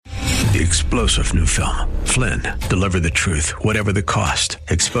The explosive new film, Flynn, deliver the truth, whatever the cost,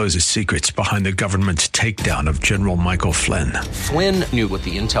 exposes secrets behind the government's takedown of General Michael Flynn. Flynn knew what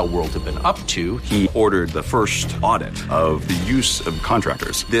the intel world had been up to. He ordered the first audit of the use of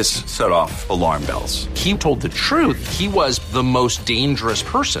contractors. This set off alarm bells. He told the truth. He was the most dangerous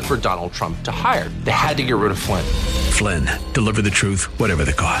person for Donald Trump to hire. They had to get rid of Flynn. Flynn, deliver the truth, whatever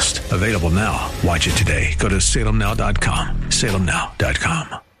the cost. Available now. Watch it today. Go to salemnow.com.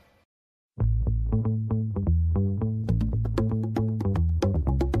 salemnow.com.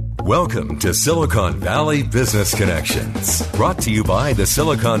 Welcome to Silicon Valley Business Connections, brought to you by the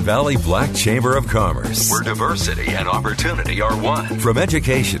Silicon Valley Black Chamber of Commerce, where diversity and opportunity are one. From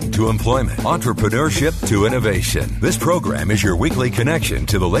education to employment, entrepreneurship to innovation, this program is your weekly connection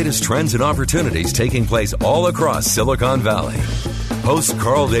to the latest trends and opportunities taking place all across Silicon Valley. Host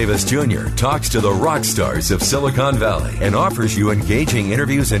Carl Davis Jr. talks to the rock stars of Silicon Valley and offers you engaging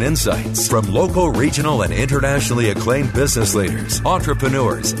interviews and insights from local, regional, and internationally acclaimed business leaders,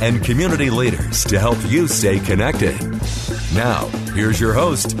 entrepreneurs, and community leaders to help you stay connected. Now, here's your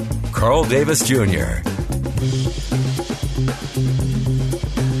host, Carl Davis Jr.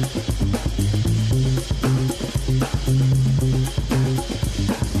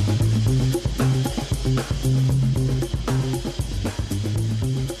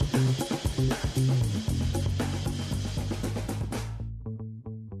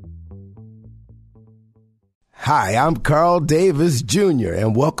 Hi, I'm Carl Davis Jr.,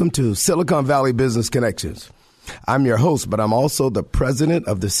 and welcome to Silicon Valley Business Connections. I'm your host, but I'm also the president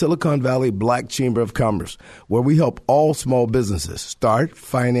of the Silicon Valley Black Chamber of Commerce, where we help all small businesses start,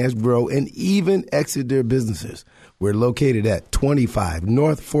 finance, grow, and even exit their businesses. We're located at 25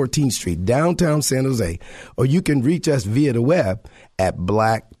 North 14th Street, downtown San Jose, or you can reach us via the web at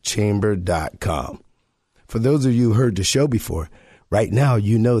blackchamber.com. For those of you who heard the show before, right now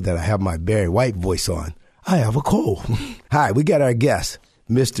you know that I have my Barry White voice on. I have a cold. Hi, we got our guest,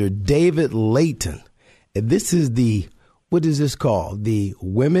 Mr. David Layton. And this is what is this called? The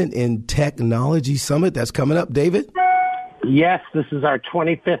Women in Technology Summit that's coming up, David? Yes, this is our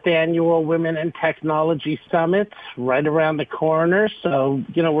 25th annual Women in Technology Summit right around the corner. So,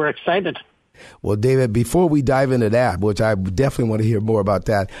 we're excited. Well, David, before we dive into that, which I definitely want to hear more about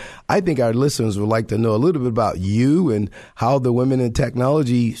that, I think our listeners would like to know a little bit about you and how the Women in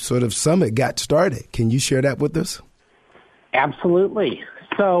Technology sort of summit got started. Can you share that with us? Absolutely.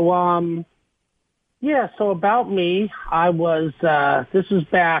 So, so about me, I was, this was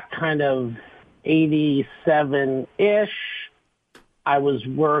back kind of 87-ish. I was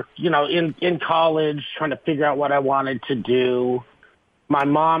in college trying to figure out what I wanted to do. My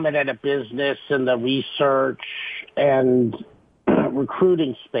mom had a business in the research and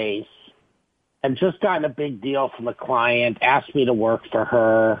recruiting space, had just gotten a big deal from a client, asked me to work for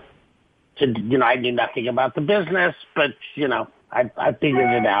her. I knew nothing about the business, but, I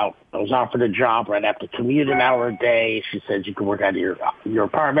figured it out. I was offered a job right after commute an hour a day. She said, you can work out of your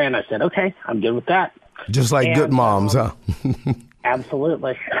apartment. I said, okay, I'm good with that. Just like good moms, huh?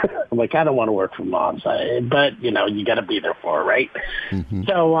 Absolutely. I'm like, I don't want to work for moms, but, you got to be there for her, right? Mm-hmm.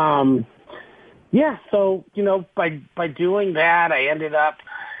 So, by doing that, I ended up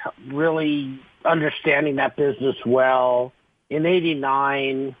really understanding that business well. In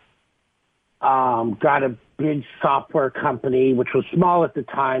 89, got a big software company, which was small at the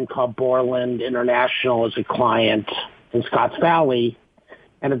time, called Borland International as a client in Scotts Valley.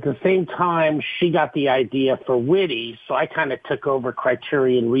 And at the same time, she got the idea for Witty, so I kind of took over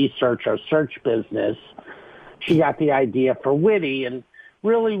Criterion Research, our search business. She got the idea for Witty, and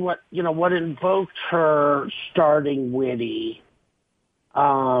really what invoked her starting Witty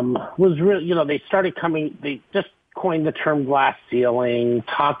was really, they just coined the term glass ceiling,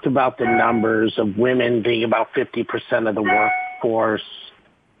 talked about the numbers of women being about 50% of the workforce,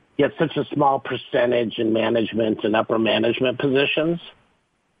 yet such a small percentage in management and upper management positions.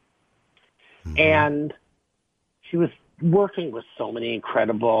 Mm-hmm. And she was working with so many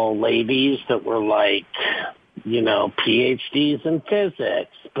incredible ladies that were like, PhDs in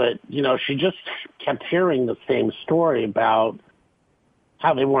physics. But, she just kept hearing the same story about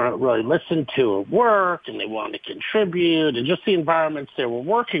how they weren't really listened to at work and they wanted to contribute and just the environments they were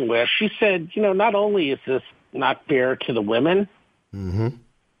working with. She said, not only is this not fair to the women, mm-hmm.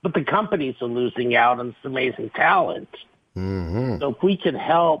 but the companies are losing out on this amazing talent. Mm-hmm. So if we could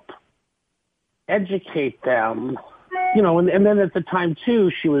help educate them, and then at the time too,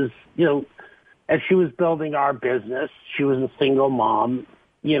 she was, as she was building our business, she was a single mom,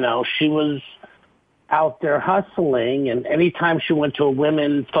 she was out there hustling, and anytime she went to a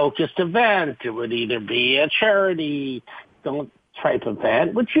women-focused event, it would either be a charity type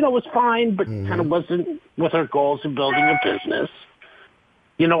event, which, was fine, but kind of wasn't with her goals of building a business.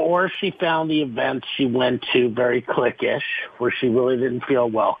 Or she found the events she went to very cliquish, where she really didn't feel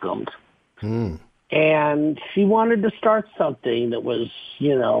welcomed. And she wanted to start something that was,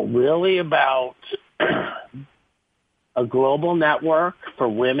 really about a global network for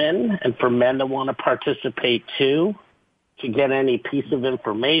women and for men that want to participate too, to get any piece of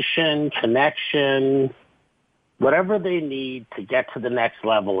information, connection, whatever they need to get to the next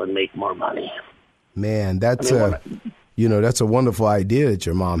level and make more money. Man, that's that's a wonderful idea that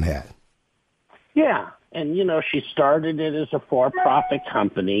your mom had. Yeah. And, she started it as a for-profit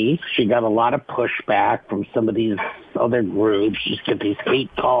company. She got a lot of pushback from some of these other groups. Just get these hate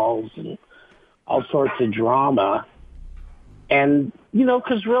calls and all sorts of drama. And,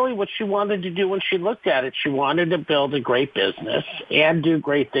 because really what she wanted to do when she looked at it, she wanted to build a great business and do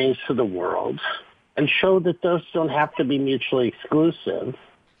great things for the world and show that those don't have to be mutually exclusive.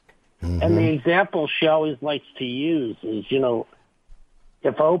 And the example she always likes to use is,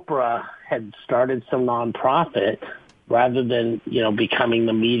 if Oprah had started some nonprofit rather than, becoming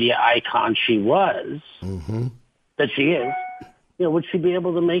the media icon she was, that she is, would she be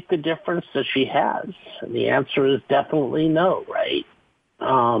able to make the difference that she has? And the answer is definitely no, right?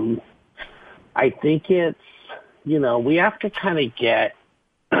 I think it's, we have to kind of get,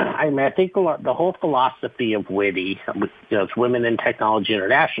 I think the whole philosophy of WITI, it's Women in Technology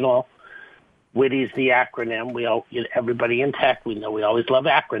International. WITI is the acronym. Everybody in tech, we always love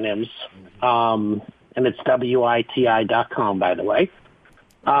acronyms. And it's WITI.com, by the way.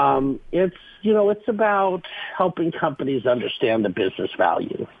 It's about helping companies understand the business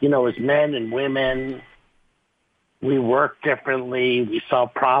value. As men and women, we work differently. We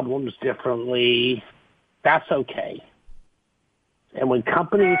solve problems differently. That's okay. And when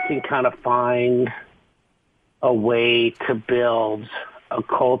companies can kind of find a way to build a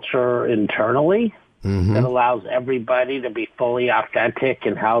culture internally that allows everybody to be fully authentic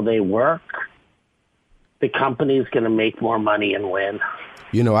in how they work, the company is going to make more money and win.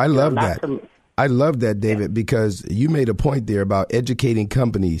 I love that. I love that, David, because you made a point there about educating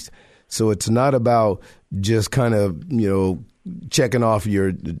companies. So it's not about just kind of, checking off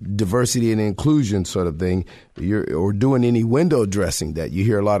your diversity and inclusion sort of thing, or doing any window dressing that you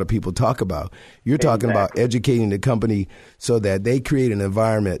hear a lot of people talk about. You're talking about educating the company so that they create an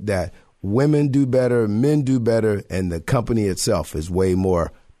environment that women do better, men do better, and the company itself is way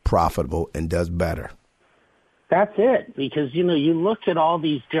more profitable and does better. That's it, because, you look at all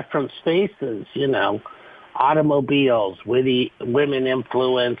these different spaces, automobiles, women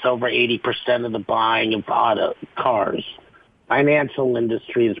influence over 80% of the buying of auto cars. Financial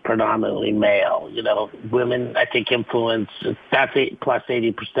industry is predominantly male. Women, I think, influence, that's plus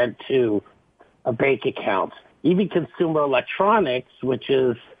 80% too, of bank accounts. Even consumer electronics, which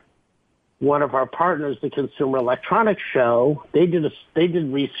is one of our partners, the Consumer Electronics Show, they did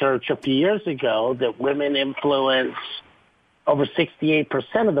research a few years ago that women influence over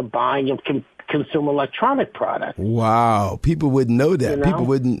 68% of the buying of consumer electronic products. Wow, people wouldn't know that. People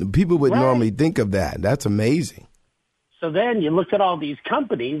wouldn't normally think of that. That's amazing. So then you look at all these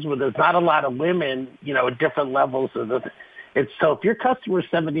companies where there's not a lot of women, at different levels of the. So if your customer is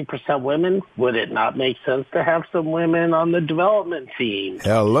 70% women, would it not make sense to have some women on the development team?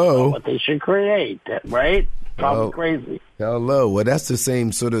 Hello. What they should create, right? Probably crazy. Hello. Well, that's the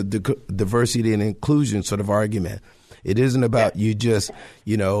same sort of diversity and inclusion sort of argument. It isn't about you just,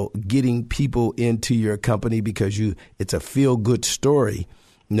 getting people into your company because it's a feel-good story.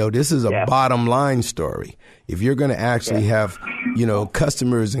 No, this is a bottom line story. If you're going to actually have,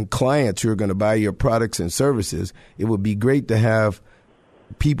 customers and clients who are going to buy your products and services, it would be great to have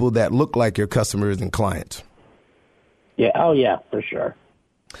people that look like your customers and clients. Yeah. Oh, yeah, for sure.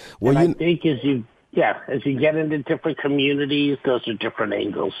 Well, I think as you get into different communities, those are different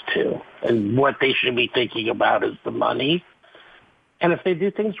angles too. And what they should be thinking about is the money. And if they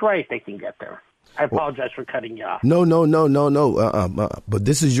do things right, they can get there. I apologize for cutting you off. No. But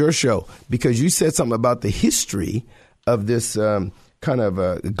this is your show, because you said something about the history of this kind of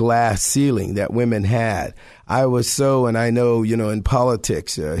a glass ceiling that women had. And I know, in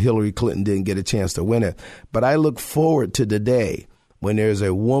politics, Hillary Clinton didn't get a chance to win it. But I look forward to the day when there's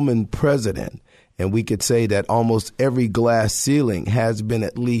a woman president, and we could say that almost every glass ceiling has been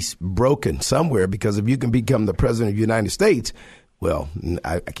at least broken somewhere, because if you can become the president of the United States, well,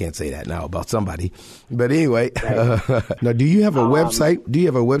 I can't say that now about somebody. But anyway, now, do you have a website? Do you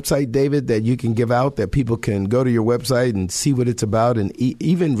have a website, David, that you can give out that people can go to your website and see what it's about and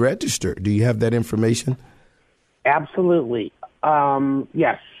even register? Do you have that information? Absolutely.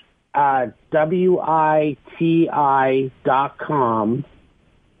 Yes. WITI.com.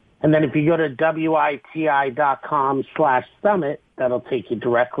 And then if you go to WITI.com/summit, that'll take you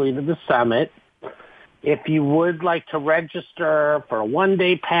directly to the summit. If you would like to register for a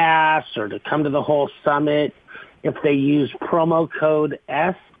one-day pass or to come to the whole summit, if they use promo code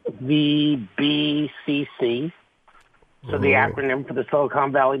SVBCC, so the acronym for the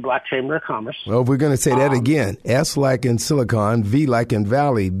Silicon Valley Black Chamber of Commerce. Well, we're going to say that again. S like in Silicon, V like in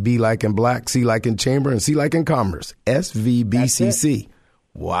Valley, B like in Black, C like in Chamber, and C like in Commerce. SVBCC.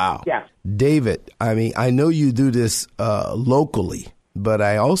 Wow. Yeah. David, I mean, I know you do this locally, but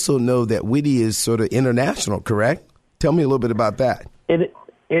I also know that WITI is sort of international, correct? Tell me a little bit about that. It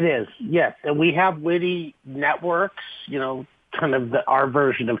is, yes. And we have WITI networks, kind of our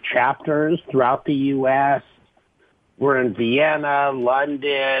version of chapters throughout the U.S. We're in Vienna,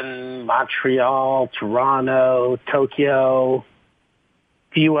 London, Montreal, Toronto, Tokyo, a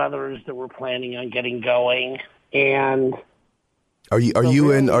few others that we're planning on getting going. And are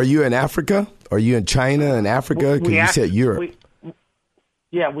you in Africa? Are you in China and Africa? Because you said Europe.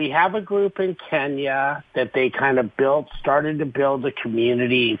 We have a group in Kenya that they kind of started to build a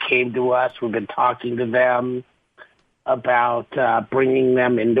community and came to us. We've been talking to them about bringing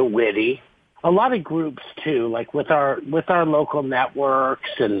them into WITI. A lot of groups too, like with our local networks,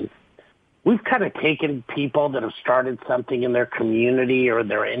 and we've kind of taken people that have started something in their community or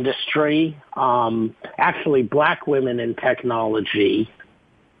their industry. Actually, Black Women in Technology,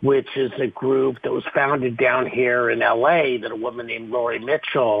 which is a group that was founded down here in LA that a woman named Lori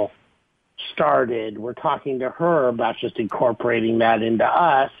Mitchell started. We're talking to her about just incorporating that into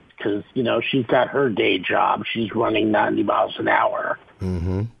us because, she's got her day job. She's running 90 miles an hour.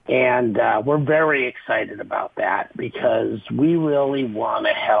 Mm-hmm. And we're very excited about that because we really want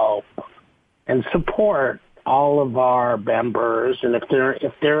to help and support all of our members. And if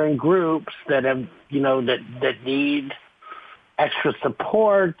they're in groups that have, that need extra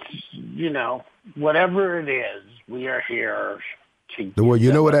support, whatever it is, we are here. Well,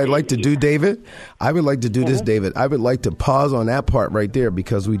 you know what I'd like to do, David? I would like to do this, David. I would like to pause on that part right there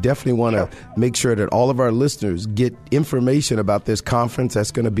because we definitely want to make sure that all of our listeners get information about this conference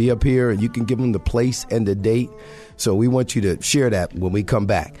that's going to be up here, and you can give them the place and the date. So we want you to share that when we come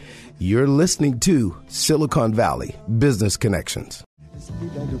back. You're listening to Silicon Valley Business Connections.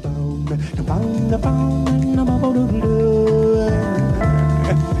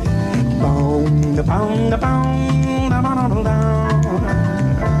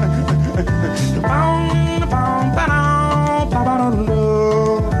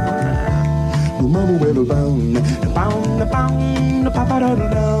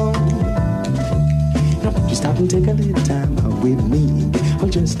 Just stop and take a little time out with me. Well,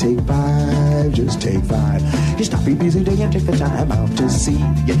 just take five. You stop your busy day and take the time out to see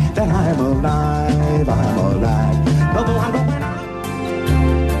that I'm alive. Although I'm going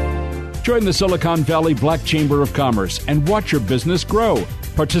out. Join the Silicon Valley Black Chamber of Commerce and watch your business grow.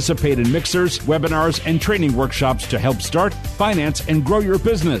 Participate in mixers, webinars, and training workshops to help start, finance, and grow your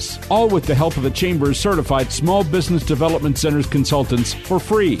business. All with the help of the Chamber's certified Small Business Development Center's consultants for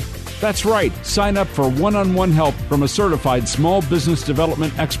free. That's right. Sign up for one-on-one help from a certified small business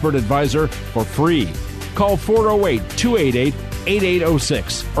development expert advisor for free. Call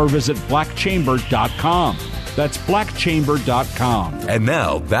 408-288-8806 or visit blackchamber.com. That's blackchamber.com. And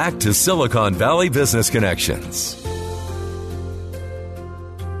now back to Silicon Valley Business Connections.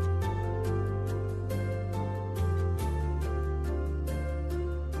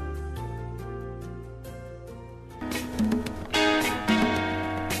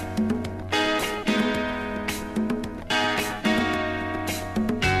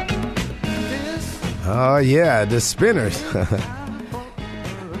 Oh, yeah, the Spinners. I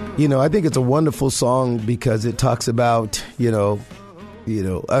think it's a wonderful song because it talks about,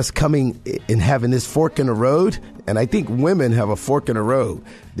 us coming and having this fork in the road. And I think women have a fork in the road.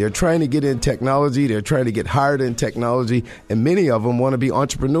 They're trying to get in technology. They're trying to get hired in technology. And many of them want to be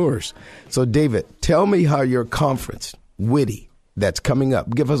entrepreneurs. So, David, tell me how your conference, WITI, that's coming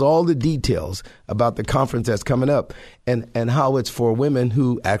up. Give us all the details about the conference that's coming up and how it's for women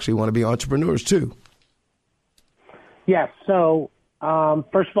who actually want to be entrepreneurs, too. Yes. So,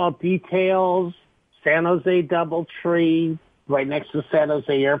 first of all, details, San Jose DoubleTree, right next to San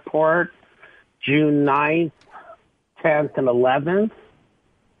Jose Airport, June 9th, 10th, and 11th.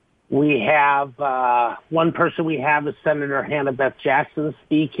 We have one person we have is Senator Hannah Beth Jackson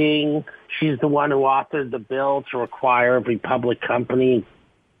speaking. She's the one who authored the bill to require every public company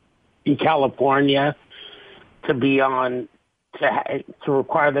in California to be on, to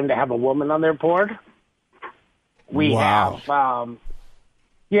require them to have a woman on their board. We have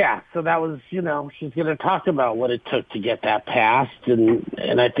Yeah, so that was, she's going to talk about what it took to get that passed,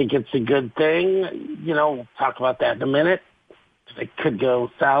 and I think it's a good thing. We'll talk about that in a minute. It could go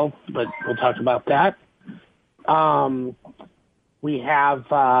south, but we'll talk about that. We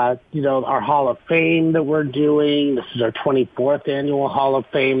have, our Hall of Fame that we're doing. This is our 24th annual Hall of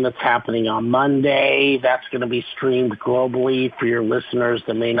Fame that's happening on Monday. That's going to be streamed globally for your listeners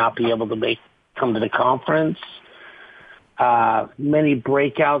that may not be able to come to the conference. Many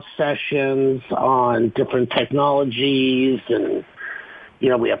breakout sessions on different technologies, and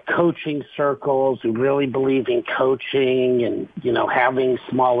we have coaching circles. We really believe in coaching and having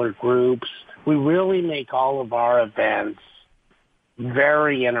smaller groups. We really make all of our events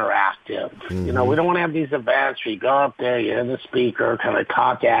very interactive. Mm-hmm. We don't want to have these events where you go up there, you hear the speaker kind of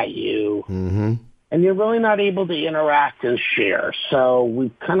talk at you. Mm-hmm. And you're really not able to interact and share. So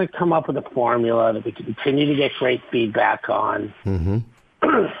we've kind of come up with a formula that we continue to get great feedback on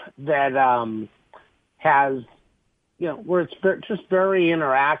that has, where it's just very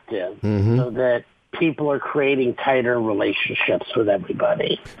interactive so that people are creating tighter relationships with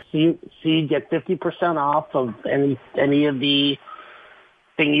everybody. So you get 50% off of any of the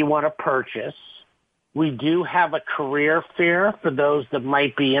thing you want to purchase. We do have a career fair for those that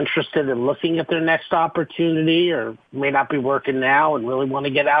might be interested in looking at their next opportunity or may not be working now and really want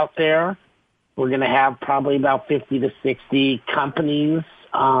to get out there. We're going to have probably about 50 to 60 companies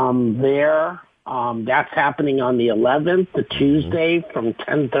there. That's happening on the 11th, the Tuesday, from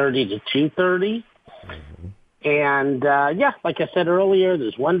 10:30 to 2:30. And, like I said earlier,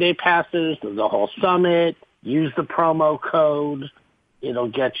 there's one-day passes. There's a whole summit. Use the promo code. It'll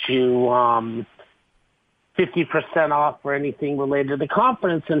get you 50% off for anything related to the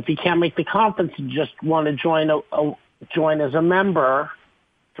conference. And if you can't make the conference, you just want to join as a member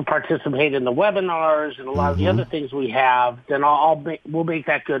to participate in the webinars and a lot of the other things we have, then we'll make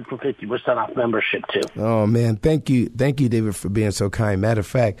that good for 50% off membership too. Oh man, thank you, David, for being so kind. Matter of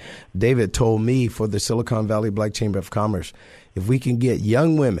fact, David told me for the Silicon Valley Black Chamber of Commerce, if we can get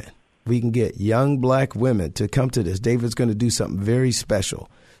young women, we can get young black women to come to this, David's going to do something very special.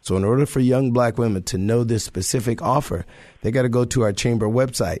 So in order for young black women to know this specific offer, they got to go to our chamber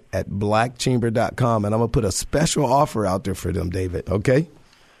website at blackchamber.com, and I'm going to put a special offer out there for them, David, okay?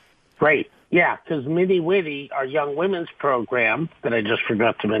 Great. Yeah, because Mitty Witty, our young women's program that I just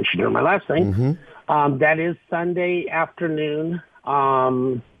forgot to mention during my last thing, that is Sunday afternoon,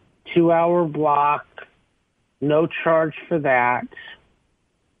 2-hour block, no charge for that.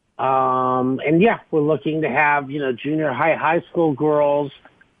 We're looking to have, junior high school girls.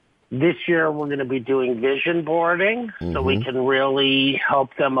 This year we're going to be doing vision boarding so we can really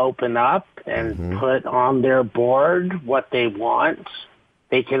help them open up and put on their board what they want.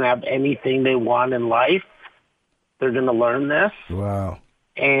 They can have anything they want in life. They're going to learn this. Wow.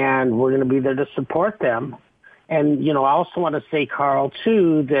 And we're going to be there to support them. And, I also want to say, Carl,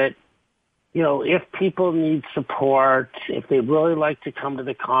 too, that, if people need support, if they really like to come to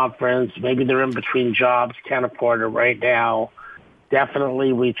the conference, maybe they're in between jobs, can't afford it right now,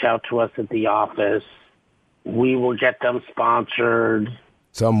 definitely reach out to us at the office. We will get them sponsored.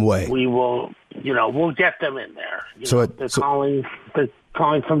 Some way. We will, we'll get them in there. They're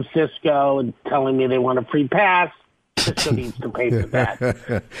calling from Cisco and telling me they want a free pass. Cisco needs to pay for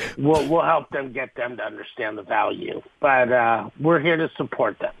that. We'll help them get them to understand the value. But we're here to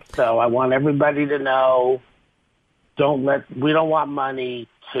support them. So I want everybody to know, we don't want money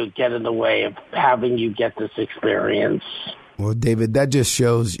to get in the way of having you get this experience. Well, David, that just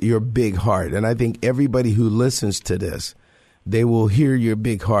shows your big heart. And I think everybody who listens to this, they will hear your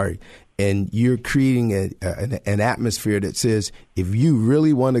big heart. And you're creating an atmosphere that says, if you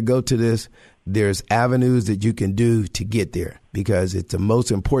really want to go to this, there's avenues that you can do to get there, because it's the most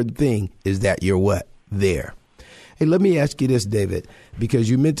important thing is that you're what? There. Hey, let me ask you this, David, because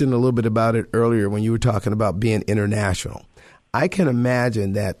you mentioned a little bit about it earlier when you were talking about being international. I can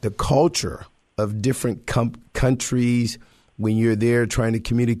imagine that the culture of different countries, when you're there trying to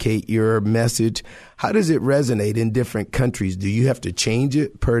communicate your message, how does it resonate in different countries? Do you have to change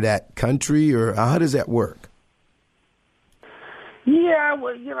it per that country, or how does that work? Yeah,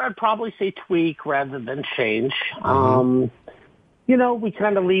 well, I'd probably say tweak rather than change. We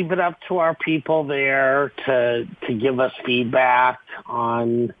kind of leave it up to our people there to give us feedback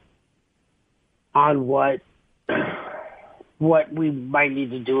on what we might need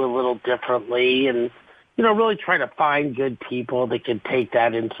to do a little differently, and really try to find good people that can take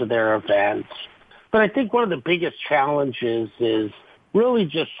that into their events. But I think one of the biggest challenges is really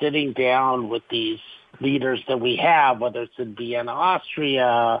just sitting down with these leaders that we have, whether it's in Vienna,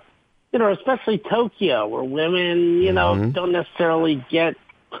 Austria, especially Tokyo, where women, don't necessarily get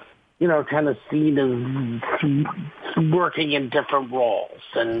kind of seen as working in different roles.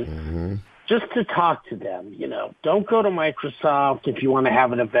 And just to talk to them, don't go to Microsoft if you want to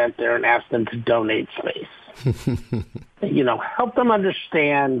have an event there and ask them to donate space. Help them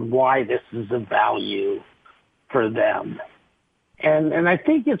understand why this is a value for them. And I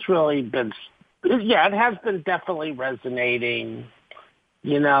think it's really been, it has been definitely resonating.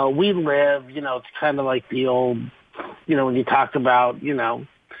 We live, it's kind of like the old, when you talk about,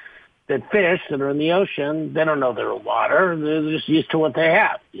 that fish that are in the ocean, they don't know they're in water. They're just used to what they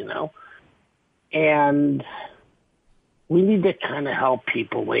have, And we need to kind of help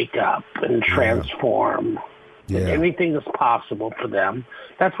people wake up and transform. Yeah. And anything is possible for them.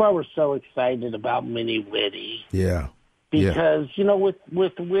 That's why we're so excited about Mini Witty. Yeah. Because,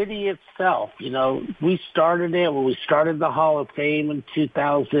 with Witty itself, we started it when we started the Hall of Fame in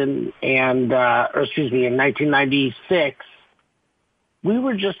 1996. We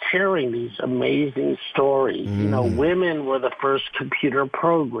were just hearing these amazing stories. Women were the first computer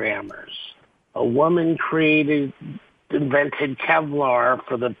programmers. A woman invented Kevlar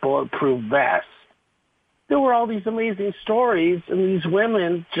for the bulletproof vest. There were all these amazing stories, and these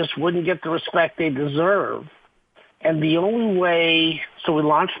women just wouldn't get the respect they deserve. And the only way, so we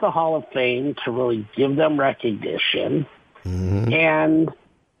launched the Hall of Fame to really give them recognition. And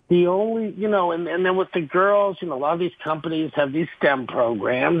the only, and then with the girls, a lot of these companies have these STEM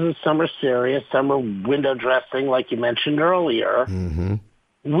programs, and some are serious, some are window dressing, like you mentioned earlier.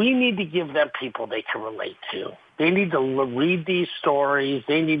 We need to give them people they can relate to. They need to read these stories.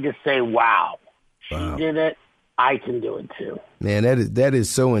 They need to say, wow, she did it. I can do it too. Man, that is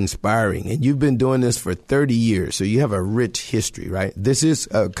so inspiring. And you've been doing this for 30 years, so you have a rich history, right? This is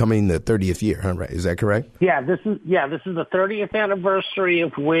coming the 30th year, huh? Right? Is that correct? Yeah, this is the 30th anniversary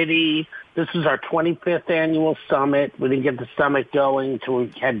of Witty. This is our 25th annual summit. We didn't get the summit going until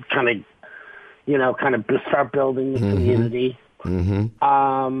we had kind of start building the community.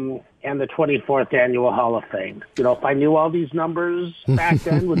 And the 24th annual Hall of Fame. If I knew all these numbers back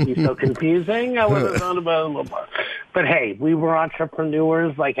then, it would be so confusing. I would have thought about it a little more. But hey, we were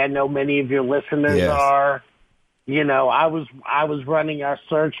entrepreneurs, like I know many of your listeners are. I was running our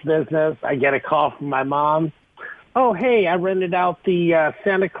search business. I get a call from my mom. Oh, hey, I rented out the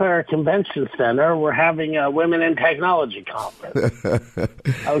Santa Clara Convention Center. We're having a Women in Technology conference.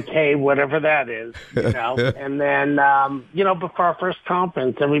 Okay, whatever that is, And then, before our first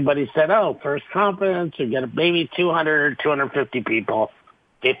conference, everybody said, first conference, we get maybe 200 or 250 people.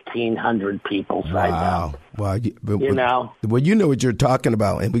 1,500 people signed up. Wow. Well, you know what you're talking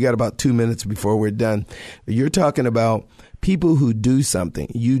about, and we got about 2 minutes before we're done. You're talking about people who do something.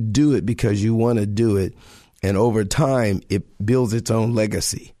 You do it because you want to do it. And over time, it builds its own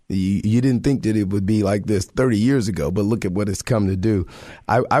legacy. You didn't think that it would be like this 30 years ago, but look at what it's come to do.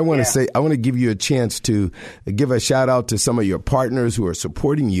 I want to give you a chance to give a shout out to some of your partners who are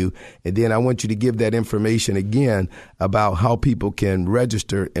supporting you. And then I want you to give that information again about how people can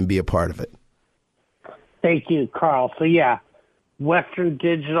register and be a part of it. Thank you, Carl. So, Western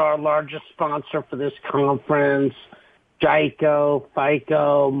Digital, our largest sponsor for this conference, Geico,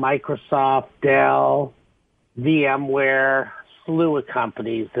 FICO, Microsoft, Dell, VMware, slew of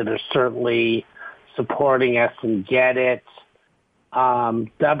companies that are certainly supporting us and get it.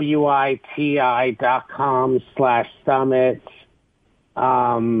 WITI.com/summit.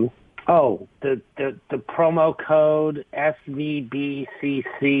 The promo code SVBCC.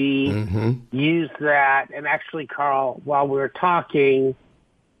 Use that. And actually, Carl, while we were talking,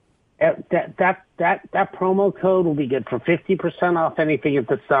 that promo code will be good for 50% off anything at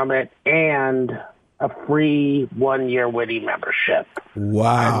the summit and a free 1-year Witty membership.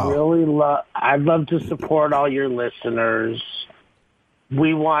 Wow. I'd love to support all your listeners.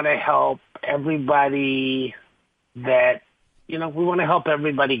 We want to help everybody we want to help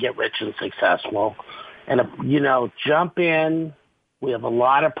everybody get rich and successful. And, jump in. We have a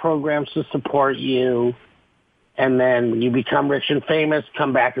lot of programs to support you. And then when you become rich and famous,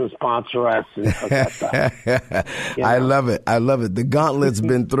 come back and sponsor us and hook us up. I love it. The gauntlet's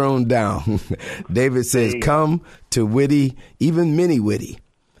been thrown down. David says, come to Witty, even Mini Witty.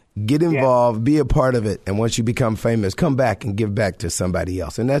 Get involved, be a part of it. And once you become famous, come back and give back to somebody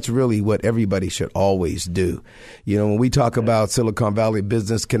else. And that's really what everybody should always do. When we talk about Silicon Valley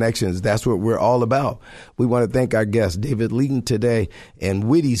Business Connections, that's what we're all about. We want to thank our guest, David Leeton, today. And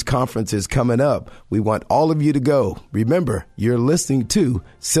Witty's conference is coming up. We want all of you to go. Remember, you're listening to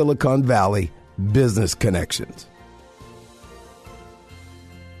Silicon Valley Business Connections.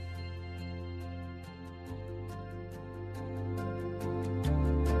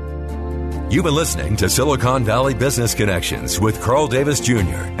 You've been listening to Silicon Valley Business Connections with Carl Davis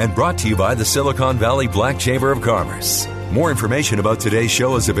Jr. and brought to you by the Silicon Valley Black Chamber of Commerce. More information about today's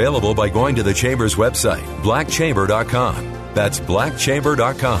show is available by going to the Chamber's website, blackchamber.com. That's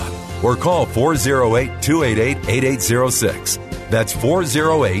blackchamber.com. Or call 408-288-8806. That's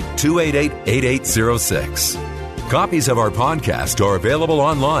 408-288-8806. Copies of our podcast are available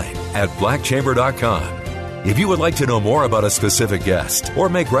online at blackchamber.com. If you would like to know more about a specific guest or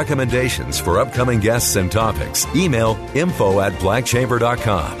make recommendations for upcoming guests and topics, email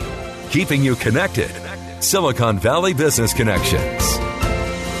info@blackchamber.com. Keeping you connected. Silicon Valley Business Connections.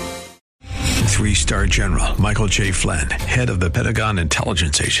 3-star General Michael J. Flynn, head of the Pentagon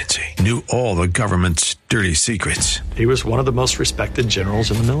Intelligence Agency, knew all the government's dirty secrets. He was one of the most respected generals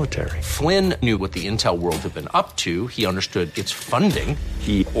in the military. Flynn knew what the intel world had been up to. He understood its funding.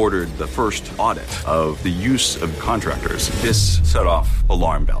 He ordered the first audit of the use of contractors. This set off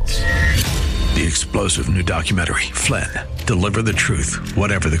alarm bells. The explosive new documentary, Flynn, Deliver the Truth,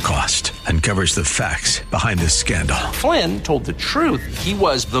 Whatever the Cost, uncovers the facts behind this scandal. Flynn told the truth. He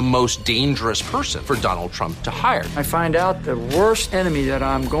was the most dangerous person for Donald Trump to hire. I find out the worst enemy that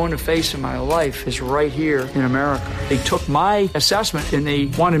I'm going to face in my life is right here in America. They took my assessment and they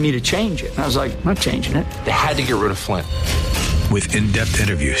wanted me to change it. And I was like, I'm not changing it. They had to get rid of Flynn. With in-depth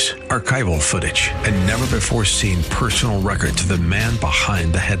interviews, archival footage, and never-before-seen personal records of the man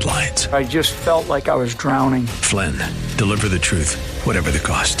behind the headlines. I just felt like I was drowning. Flynn, Deliver the Truth, Whatever the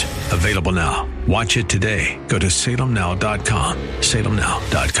Cost. Available now. Watch it today. Go to salemnow.com.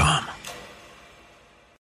 salemnow.com.